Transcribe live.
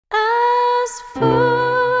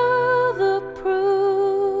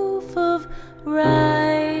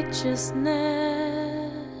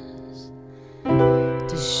consciousness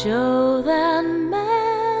to show that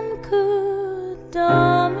man could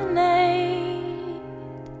dominate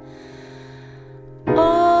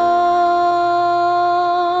all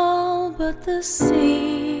but the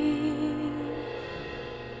sea.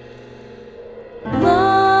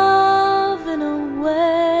 Love in a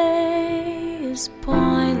way is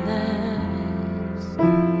pointless.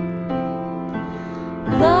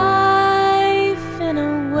 Life in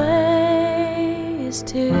a way is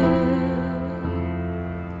too.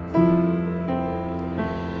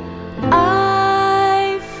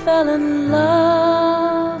 I fell in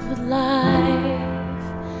love with life,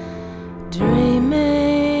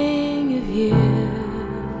 dreaming of you.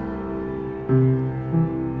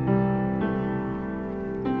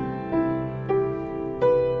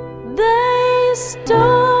 They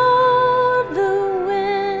stored the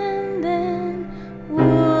wind in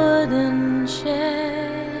wooden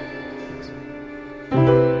sheds.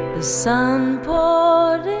 The sun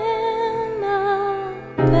poured in a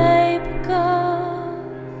paper cup.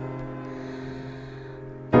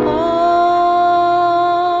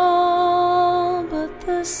 All but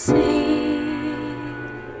the sea.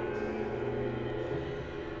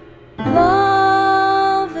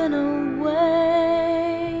 Love in a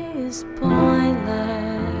way is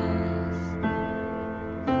pointless.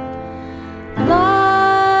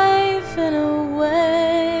 Life in a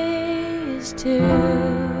way is too.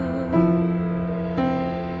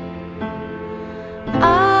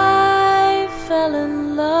 I fell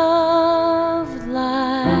in love with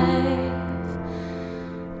life,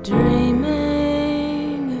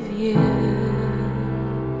 dreaming of you.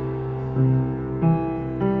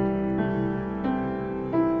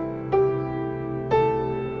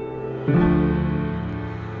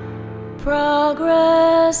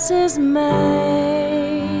 Progress is made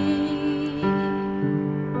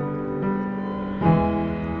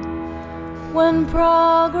when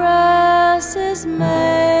progress is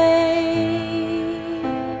made.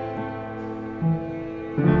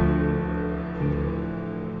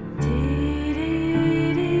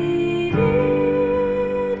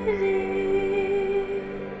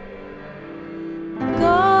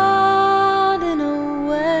 God in a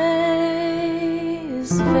way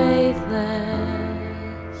is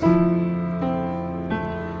faithless.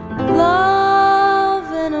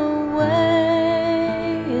 Love in a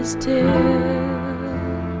way is too.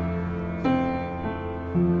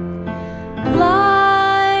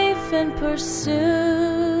 Life in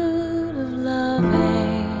pursuit of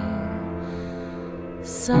loving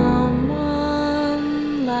someone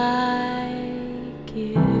like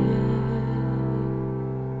you.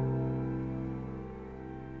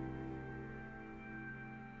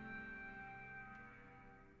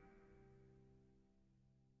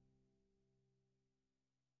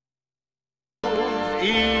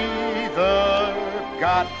 Either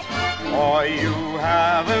got or you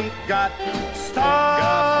haven't got. Start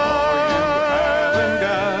or you haven't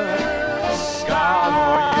got. Got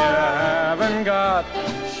or you haven't got.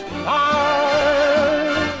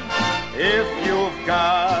 Start. If you've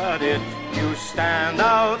got it, you stand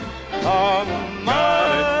out. Got it,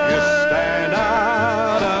 you stand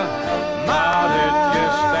out. Got it, you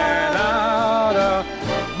stand out.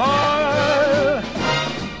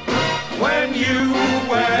 When you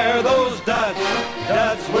wear those duds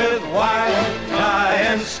with white tie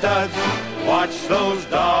and studs, watch those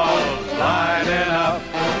dolls lining up,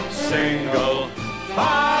 single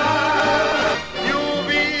file. You'll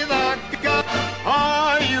be the gut,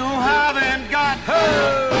 or you haven't got.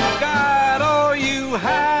 God, or you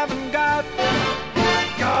haven't got.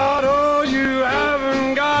 God, or you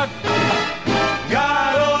haven't got.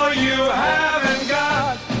 God, or you haven't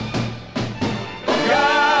got.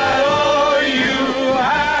 God, or you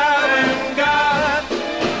haven't got.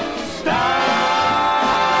 Stop.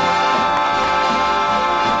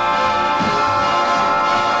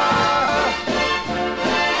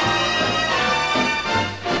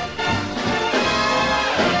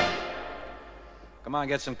 Come on,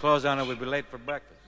 get some clothes on or we'll be late for breakfast.